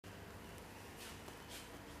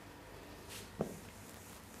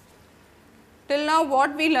Till now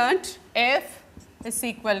what we learnt, F is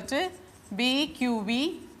equal to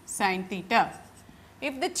BQV sin theta.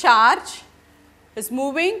 If the charge is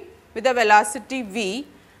moving with a velocity v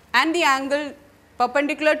and the angle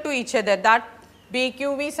perpendicular to each other, that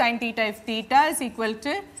BQV sin theta, if theta is equal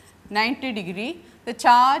to 90 degree, the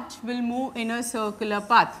charge will move in a circular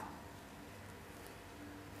path.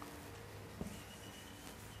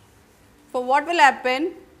 For what will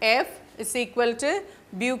happen, F is equal to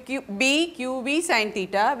BQV sin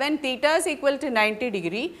theta. When theta is equal to 90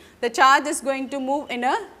 degree, the charge is going to move in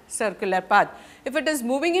a circular path. If it is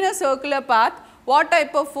moving in a circular path, what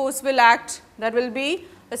type of force will act? There will be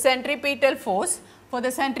a centripetal force. For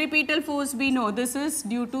the centripetal force, we know this is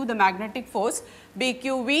due to the magnetic force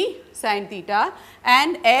BQV sin theta,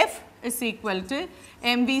 and F is equal to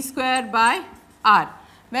mv square by r.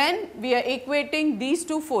 When we are equating these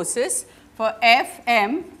two forces, for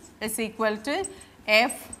Fm is equal to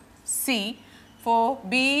Fc, for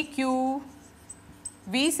BQV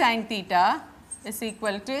sin theta is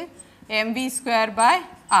equal to mv square by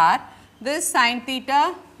r. This sin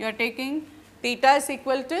theta, you are taking theta is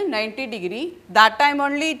equal to 90 degree, that time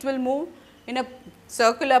only it will move in a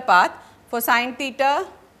circular path. For sin theta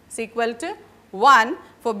is equal to 1,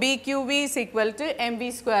 for BQV is equal to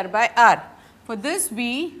mv square by r. For this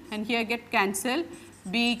v and here get cancelled,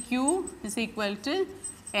 BQ is equal to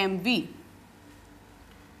mv,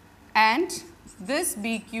 and this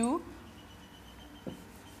BQ,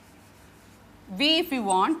 v if you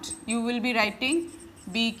want, you will be writing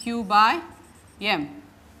BQ by m.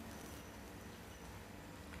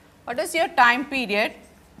 What is your time period?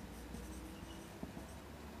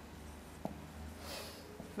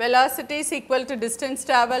 Velocity is equal to distance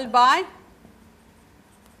travelled by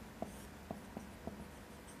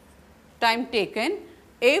time taken.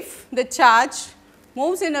 If the charge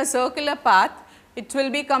moves in a circular path, it will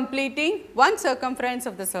be completing one circumference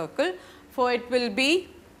of the circle, for it will be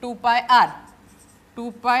 2 pi r.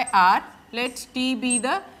 2 pi r, let t be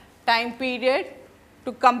the time period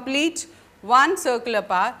to complete one circular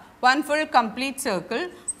path, one full complete circle,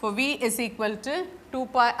 for v is equal to 2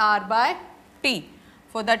 pi r by t.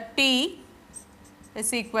 For the t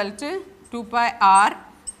is equal to 2 pi r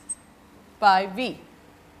by v.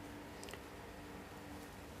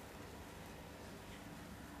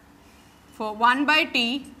 For 1 by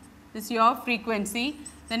t is your frequency,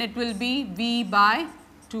 then it will be v by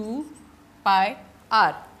 2 pi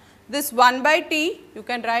r. This 1 by t you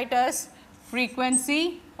can write as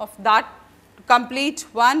frequency of that to complete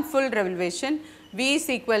one full revolution. V is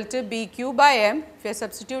equal to BQ by m. If you are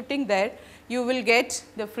substituting there, you will get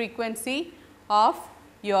the frequency of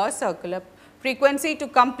your circular frequency to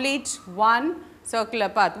complete one circular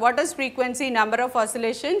path. What is frequency? Number of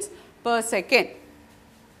oscillations per second.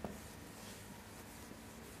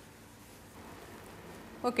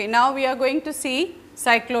 Okay, now we are going to see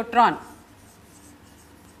cyclotron.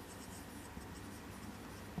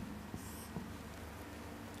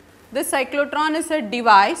 This cyclotron is a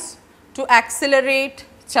device to accelerate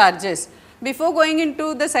charges. Before going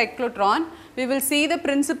into the cyclotron, we will see the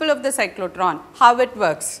principle of the cyclotron, how it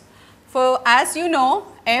works. For as you know,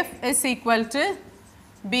 F is equal to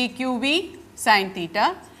BQV sin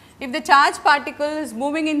theta. If the charge particle is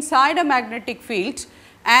moving inside a magnetic field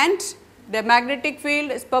and the magnetic field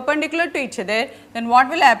is perpendicular to each other, then what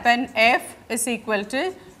will happen? F is equal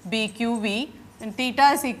to BQV and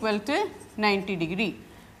theta is equal to 90 degree.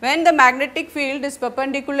 When the magnetic field is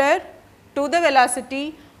perpendicular to the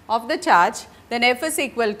velocity of the charge, then F is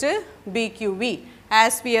equal to BQV,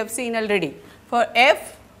 as we have seen already. For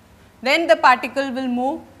F, then the particle will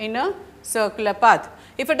move in a circular path.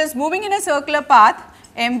 If it is moving in a circular path,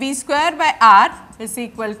 mv square by r is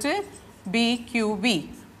equal to BQV.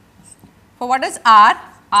 For what is r?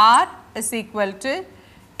 R is equal to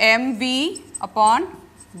mv upon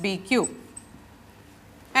BQ.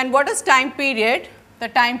 And what is time period? The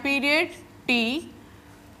time period t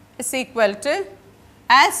is equal to,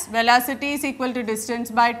 as velocity is equal to distance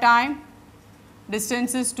by time,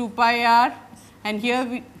 distance is 2 pi r, and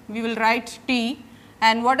here we will write t,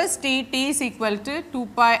 and what is t? T is equal to 2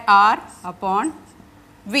 pi r upon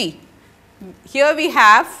v. Here we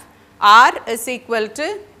have r is equal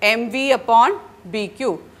to mv upon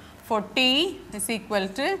bq. For t is equal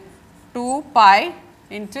to 2 pi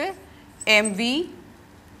into mv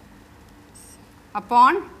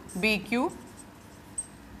upon bq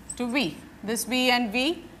to v. This v and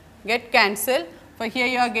v get cancelled. For here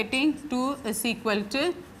you are getting 2 is equal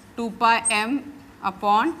to 2 pi m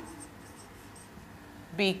upon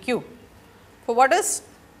bq. For what is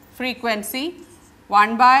frequency?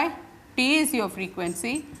 1 by t is your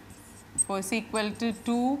frequency, for is equal to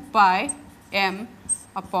 2 pi m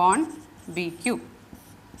upon bq.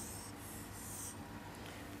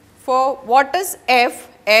 For what is F?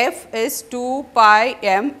 F is 2 pi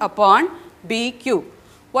m upon bq.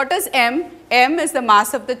 What is m? M is the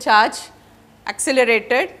mass of the charge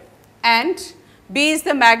accelerated, and b is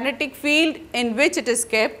the magnetic field in which it is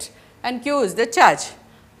kept, and q is the charge.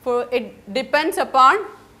 For it depends upon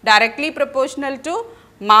directly proportional to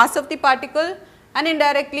mass of the particle and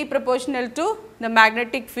indirectly proportional to the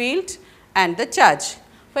magnetic field and the charge.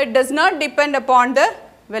 For it does not depend upon the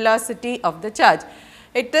velocity of the charge.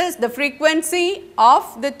 It is the frequency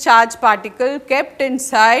of the charge particle kept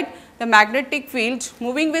inside the magnetic field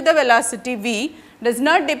moving with the velocity v does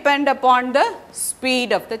not depend upon the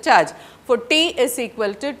speed of the charge. For t is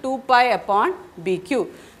equal to 2 pi upon bq.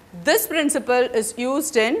 This principle is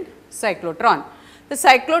used in cyclotron. The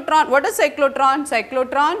cyclotron, what is cyclotron?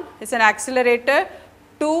 Cyclotron is an accelerator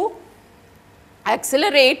to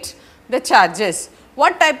accelerate the charges.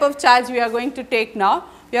 What type of charge we are going to take now?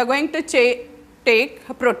 We are going to take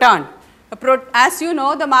a proton. As you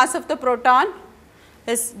know, the mass of the proton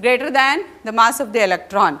is greater than the mass of the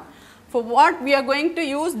electron. For what we are going to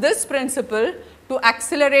use this principle to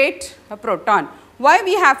accelerate a proton. Why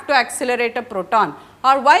we have to accelerate a proton,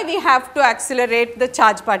 or why we have to accelerate the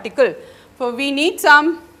charge particle? For we need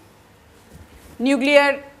some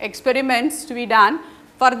nuclear experiments to be done.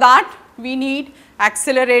 For that we need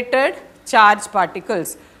accelerated charge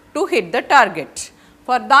particles to hit the target.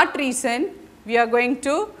 For that reason we are going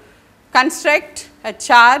to construct a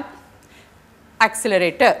charge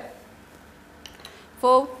accelerator.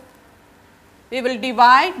 For we will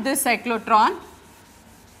divide this cyclotron.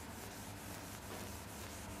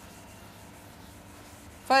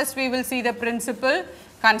 First we will see the principle,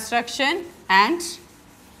 construction and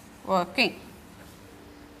working.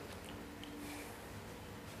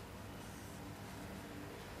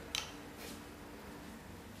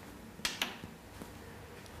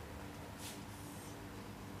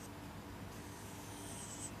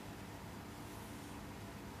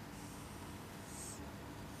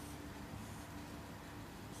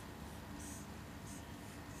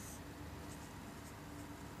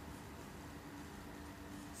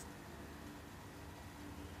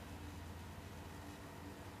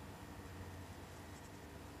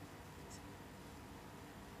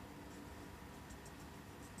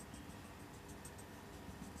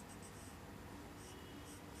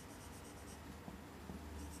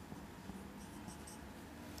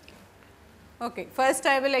 Okay, first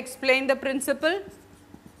I will explain the principle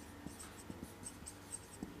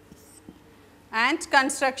and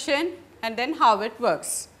construction and then how it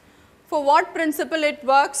works. For what principle it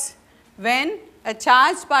works? When a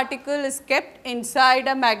charged particle is kept inside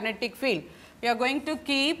a magnetic field. We are going to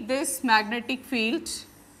keep this magnetic field,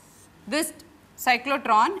 this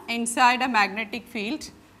cyclotron inside a magnetic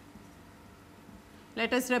field.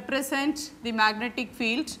 Let us represent the magnetic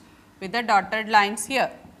field with the dotted lines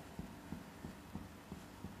here.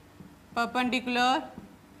 Perpendicular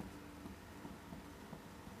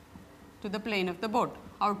to the plane of the board,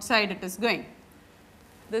 outside it is going.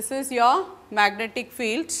 This is your magnetic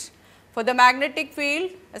field. For the magnetic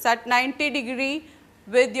field is at 90 degree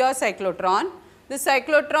with your cyclotron. The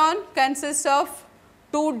cyclotron consists of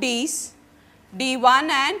two D's, D1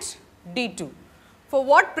 and D2. For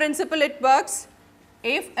what principle it works?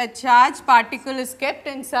 If a charged particle is kept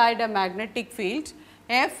inside a magnetic field,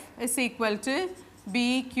 F is equal to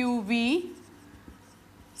BQV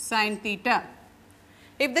sin theta.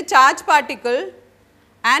 If the charge particle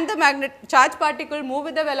and the charge particle move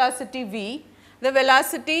with the velocity v, the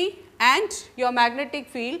velocity and your magnetic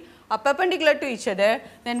field are perpendicular to each other,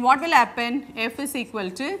 then what will happen? F is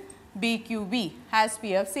equal to BQV, as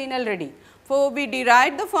we have seen already. For we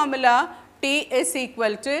derived the formula T is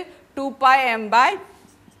equal to 2 pi m by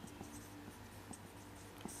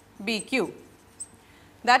BQ.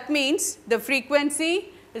 That means the frequency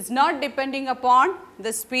is not depending upon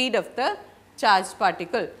the speed of the charged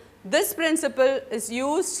particle. This principle is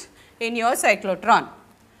used in your cyclotron.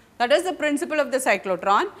 That is the principle of the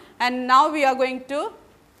cyclotron, and now we are going to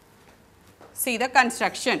see the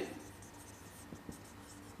construction.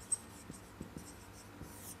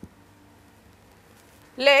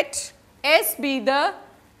 Let S be the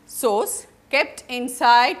source kept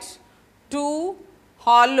inside two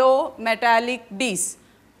hollow metallic Ds,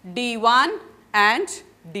 D1 and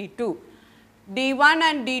D2. D1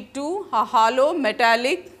 and D2 are hollow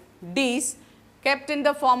metallic Ds kept in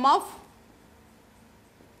the form of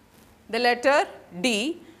the letter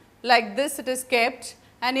D. Like this it is kept,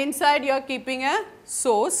 and inside you are keeping a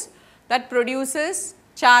source that produces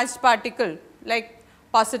charged particle like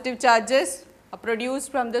positive charges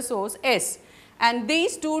produced from the source S, and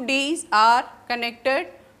these two Ds are connected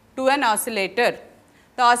to an oscillator.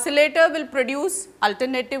 The oscillator will produce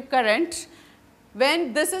alternative current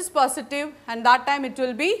when this is positive, and that time it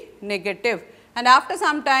will be negative, and after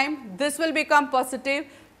some time this will become positive,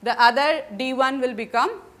 the other D1 will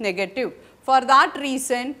become negative. For that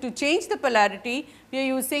reason, to change the polarity, we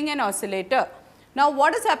are using an oscillator. Now,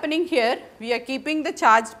 what is happening here? We are keeping the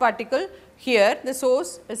charged particle here, the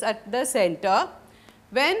source is at the center.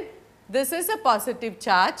 When this is a positive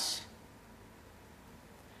charge,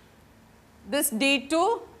 this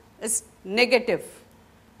D2 is negative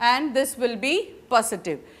and this will be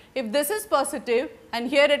positive. If this is positive and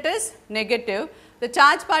here it is negative, the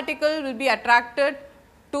charged particle will be attracted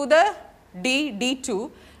to the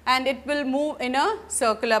D2 and it will move in a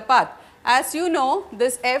circular path. As you know,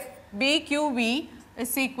 this FBQV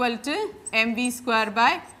is equal to mv square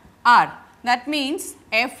by r. That means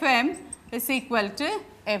Fm is equal to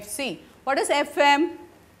Fc. What is Fm?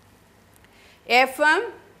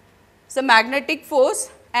 Fm is the magnetic force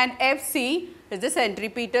and Fc is the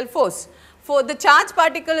centripetal force. For the charged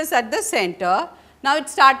particle is at the center. Now, it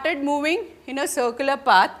started moving in a circular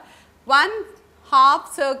path. One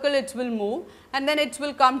half circle it will move and then it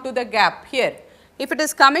will come to the gap here. If it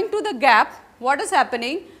is coming to the gap, what is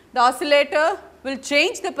happening? The oscillator will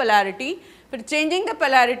change the polarity. If it is changing the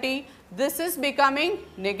polarity, this is becoming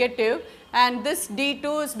negative and this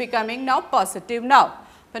D2 is becoming now positive now.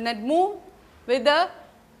 When it moves with a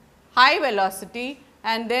high velocity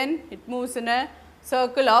and then it moves in a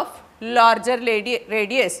circle of larger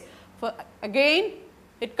radius. Again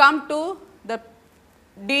it comes to the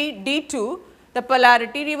D2, the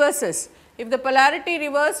polarity reverses. If the polarity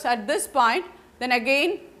reversed at this point, then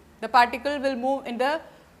again the particle will move in the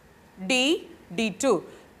D2.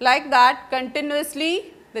 Like that,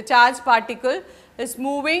 continuously the charged particle is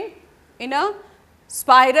moving in a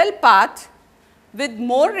spiral path with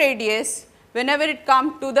more radius. Whenever it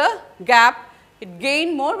comes to the gap, it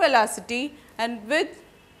gains more velocity and with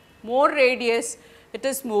more radius it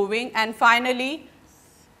is moving and finally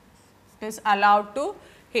it is allowed to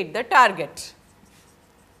hit the target.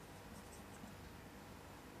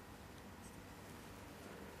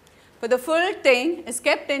 But the full thing is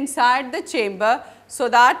kept inside the chamber so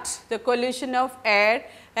that the collision of air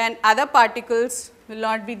and other particles will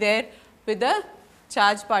not be there with the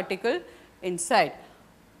charged particle inside.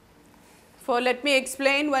 Let me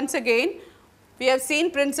explain once again. We have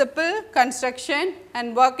seen principle, construction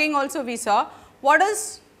and working also we saw. What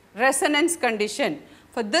is resonance condition?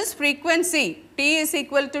 For this frequency, T is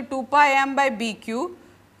equal to 2 pi m by BQ,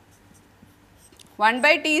 1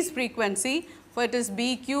 by T is frequency, for it is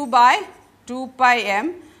BQ by 2 pi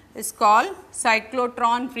m is called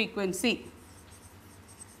cyclotron frequency.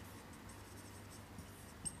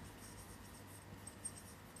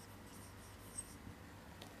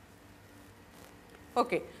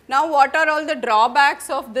 Okay. Now, what are all the drawbacks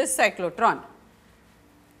of this cyclotron?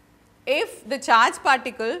 If the charged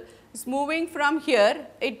particle is moving from here,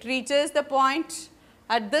 it reaches the point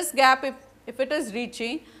at this gap. If it is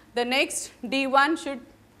reaching, the next D1 should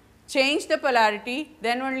change the polarity,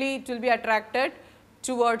 then only it will be attracted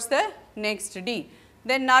towards the next D.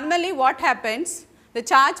 Then normally what happens? The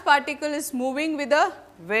charged particle is moving with a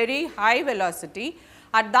very high velocity.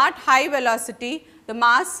 At that high velocity, the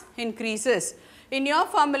mass increases. In your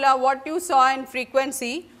formula, what you saw in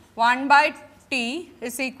frequency, 1 by T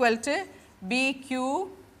is equal to BQ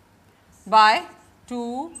by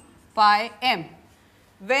 2 pi m.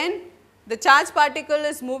 When the charged particle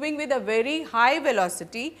is moving with a very high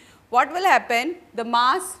velocity, what will happen? The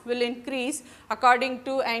mass will increase according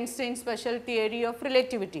to Einstein's special theory of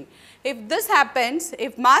relativity. If this happens,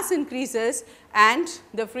 if mass increases and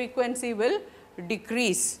the frequency will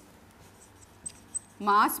decrease,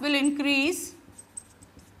 mass will increase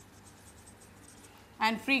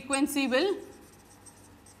and frequency will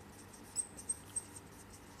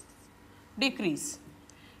decrease.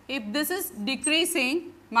 If this is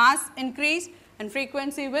decreasing, mass increase and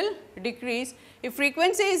frequency will decrease. If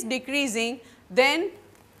frequency is decreasing, then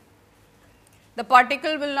the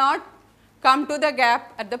particle will not come to the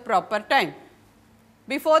gap at the proper time.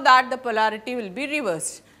 Before that, the polarity will be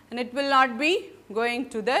reversed and it will not be going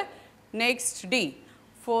to the next D.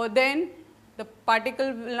 For then the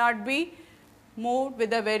particle will not be moved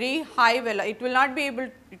with a very high velocity,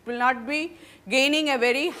 it will not be gaining a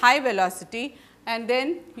very high velocity and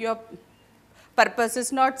then your purpose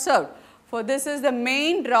is not served. For this is the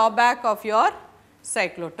main drawback of your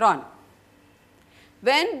cyclotron.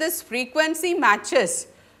 When this frequency matches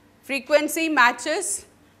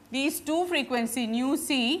these two frequency nu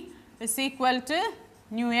c is equal to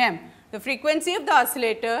nu m. the frequency of the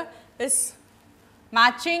oscillator is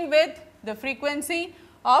matching with the frequency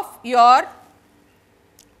of your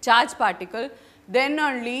charge particle, then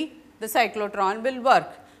only the cyclotron will work.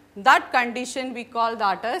 That condition we call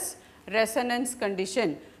that as resonance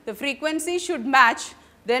condition. The frequency should match,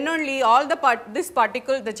 then only all the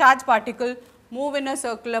the charge particle move in a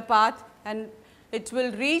circular path and it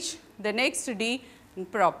will reach the next D in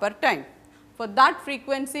proper time. For that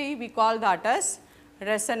frequency we call that as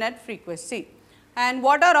resonant frequency. And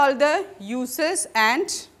what are all the uses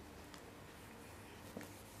and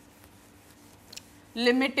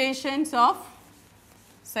limitations of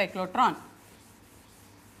cyclotron?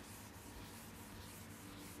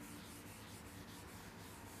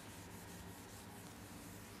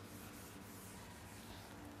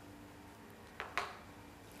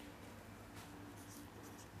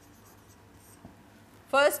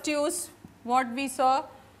 First use, what we saw,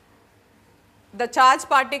 the charge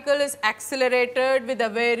particle is accelerated with a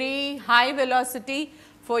very high velocity.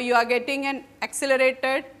 For you are getting an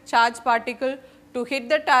accelerated charge particle to hit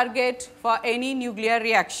the target for any nuclear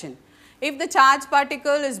reaction. If the charge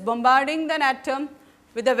particle is bombarding the atom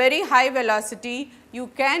with a very high velocity, you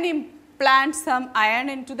can implant some ion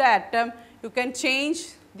into the atom, you can change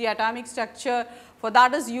the atomic structure. For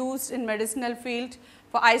that is used in medicinal field.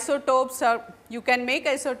 For isotopes, you can make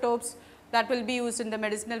isotopes that will be used in the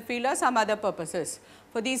medicinal field or some other purposes.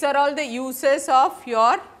 For these are all the uses of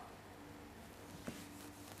your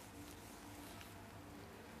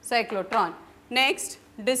cyclotron. Next,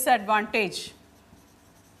 disadvantage.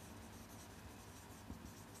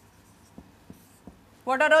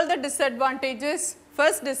 What are all the disadvantages?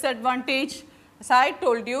 First disadvantage, as I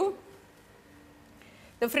told you,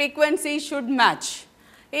 the frequency should match.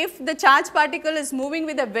 If the charge particle is moving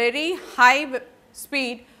with a very high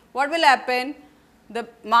speed, what will happen? The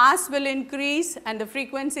mass will increase and the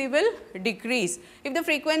frequency will decrease. If the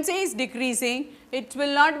frequency is decreasing, it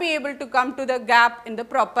will not be able to come to the gap in the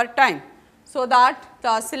proper time. So that the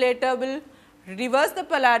oscillator will reverse the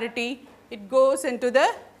polarity, it goes into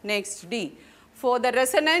the next D. For the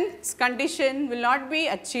resonance condition will not be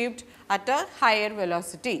achieved at a higher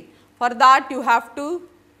velocity. For that you have to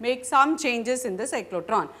make some changes in the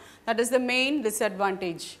cyclotron. That is the main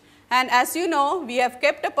disadvantage. And as you know, we have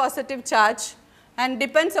kept a positive charge and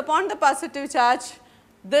depends upon the positive charge,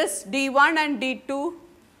 this D1 and D2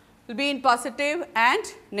 will be in positive and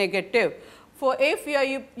negative. For if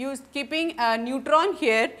you are keeping a neutron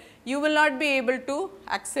here, you will not be able to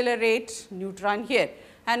accelerate neutron here.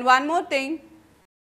 And one more thing,